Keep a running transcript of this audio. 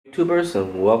YouTubers,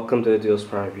 and welcome to the Deals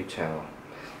Prime Review channel.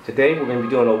 Today we're going to be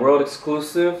doing a world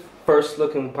exclusive first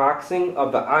look unboxing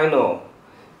of the Ainol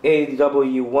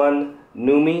AW1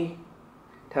 Numy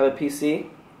tablet PC.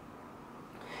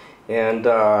 And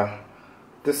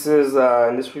this is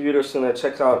in this review we're going to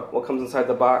check out what comes inside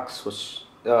the box, which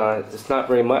it's not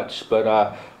very much,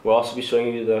 but we'll also be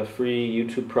showing you the free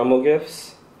YouTube promo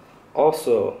gifts.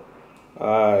 Also,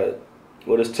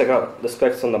 we'll just check out the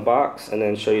specs on the box and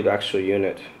then show you the actual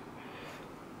unit.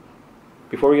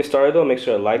 Before we get started though, make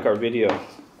sure to like our video.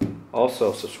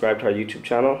 Also, subscribe to our YouTube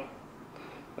channel.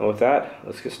 And with that,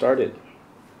 let's get started.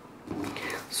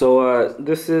 So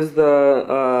this is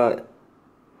the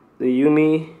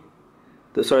Numy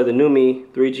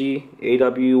 3G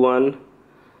AW1,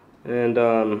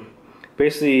 and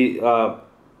basically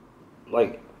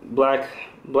like black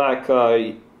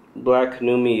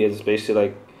Numy is basically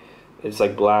like, it's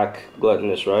like black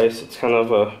glutinous rice. It's kind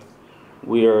of a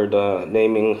weird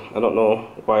naming. I don't know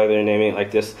why they're naming it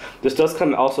like this. This does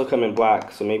also come in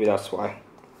black, so maybe that's why.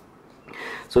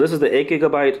 So this is the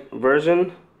 8GB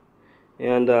version,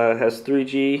 and has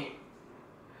 3G,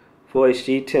 Full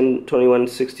HD,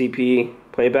 102160p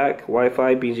playback,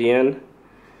 Wi-Fi, BGN,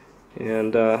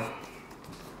 and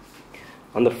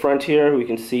on the front here we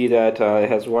can see that it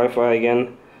has Wi-Fi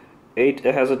again. It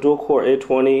has a dual-core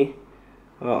A20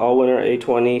 all-winner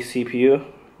A20 CPU,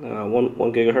 1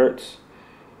 GHz,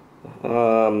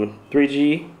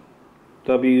 3G,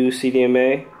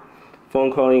 WCDMA,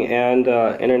 phone calling and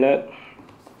internet,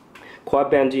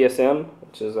 quad-band GSM,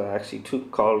 which is actually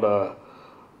called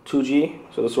 2G,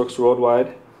 so this works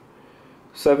worldwide,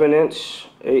 7-inch,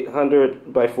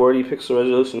 800 by 40 pixel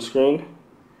resolution screen,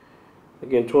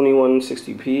 again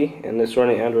 2160p, and it's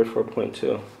running Android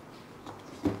 4.2.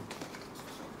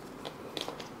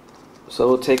 So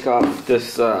we'll take off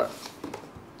this,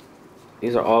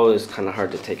 these are always kind of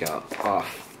hard to take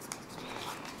off.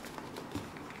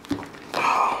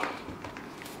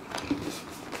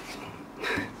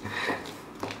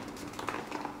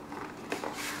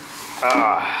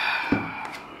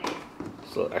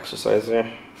 Just a little exercise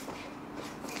there.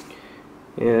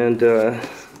 And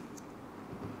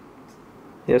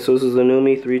yeah, so this is the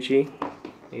Numy 3G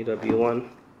AW1.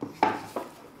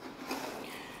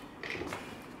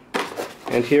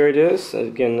 And here it is.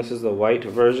 Again, this is the white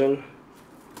version.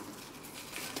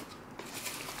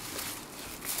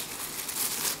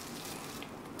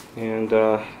 And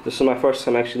this is my first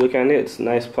time actually looking at it. It's a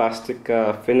nice plastic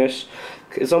finish.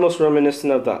 It's almost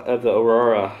reminiscent of the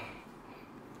Aurora,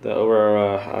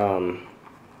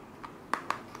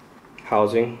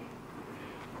 housing,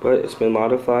 but it's been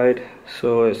modified.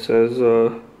 So it says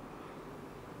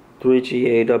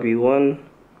 3G AW1,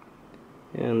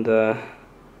 and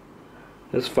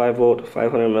this 5-volt,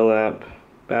 500 milliamp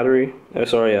battery.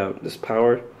 This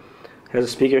power. Has a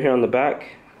speaker here on the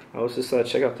back. I'll just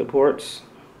check out the ports.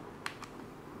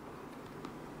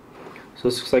 So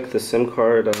this looks like the SIM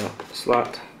card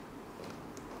slot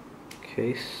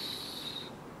case.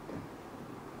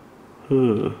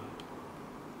 That's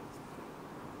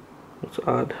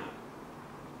odd.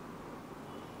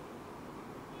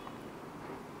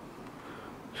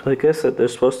 So I guess that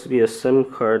there's supposed to be a SIM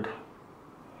card.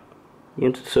 You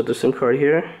insert the SIM card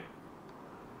here.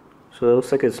 So it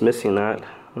looks like it's missing that.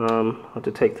 I'll have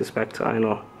to take this back to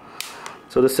Ainol.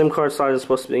 So the SIM card slot is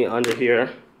supposed to be under here.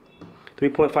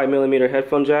 3.5mm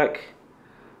headphone jack,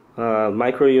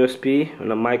 micro USB, and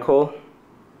a mic hole.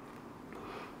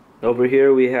 Over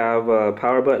here we have a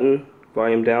power button,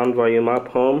 volume down, volume up,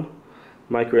 home,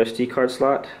 micro SD card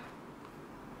slot,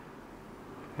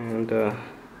 and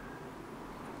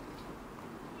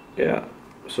yeah.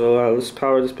 So let's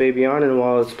power this baby on, and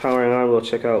while it's powering on, we'll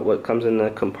check out what comes in the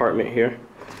compartment here.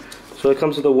 So it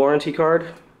comes with a warranty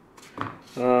card,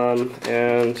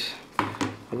 and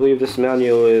I believe this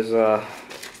manual is, so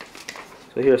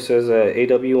here it says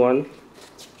AW1.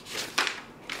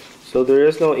 So there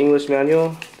is no English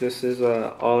manual. This is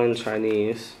all in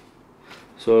Chinese.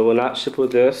 So it will not ship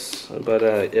with this, but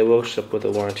it will ship with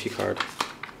a warranty card.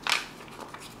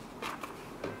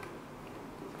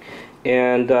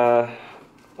 And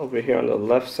over here on the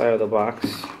left side of the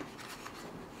box,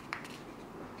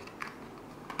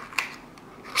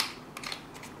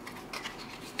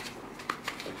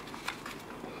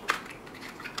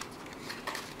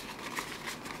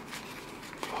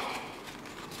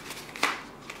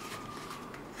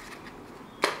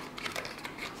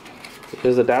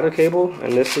 is the data cable,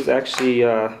 and this is actually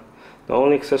the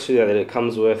only accessory that it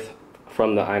comes with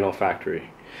from the Ainol factory.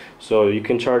 So you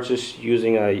can charge this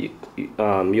using a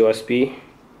USB.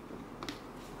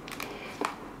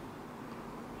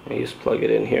 And you just plug it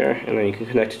in here, and then you can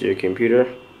connect it to your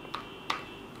computer.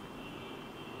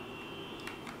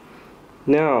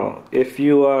 Now, if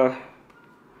you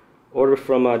order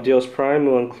from Deals Prime,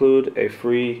 we'll include a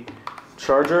free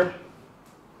charger,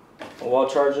 a wall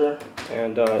charger,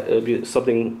 and it'll be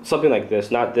something like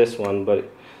this. Not this one,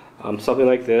 but something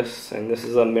like this. And this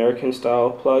is an American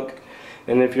style plug.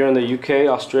 And if you're in the UK,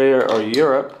 Australia, or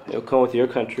Europe, it'll come with your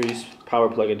country's power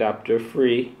plug adapter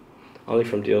free, only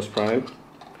from Deals Prime.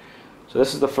 So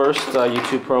this is the first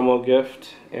YouTube promo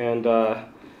gift, and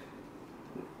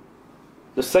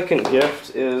the second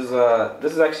gift is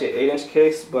this is actually an 8-inch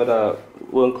case, but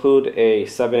we'll include a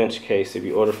 7-inch case if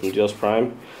you order from Deals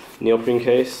Prime, neoprene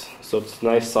case. So it's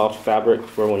nice soft fabric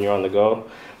for when you're on the go.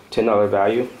 $10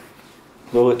 value.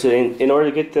 But in order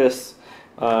to get this,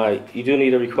 you do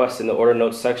need a request in the order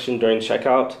notes section during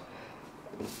checkout.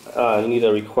 You need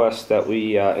a request that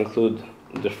we include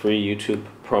the free YouTube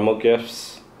promo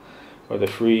gifts, or the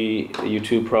free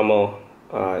YouTube promo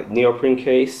neoprene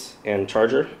case and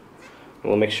charger. And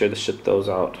we'll make sure to ship those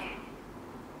out.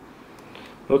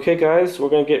 Okay guys, we're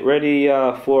going to get ready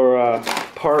for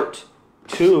part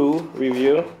 2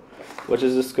 review, which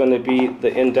is just going to be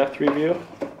the in-depth review.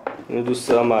 We're going to do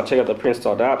some, check out the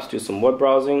pre-installed apps, do some web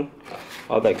browsing,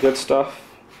 all that good stuff.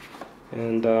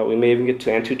 And we may even get to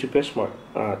Antutu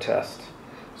benchmark test.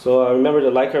 So remember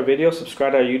to like our video,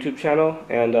 subscribe to our YouTube channel,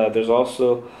 and there's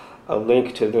also a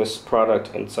link to this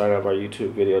product inside of our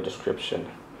YouTube video description.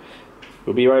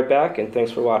 We'll be right back, and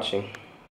thanks for watching.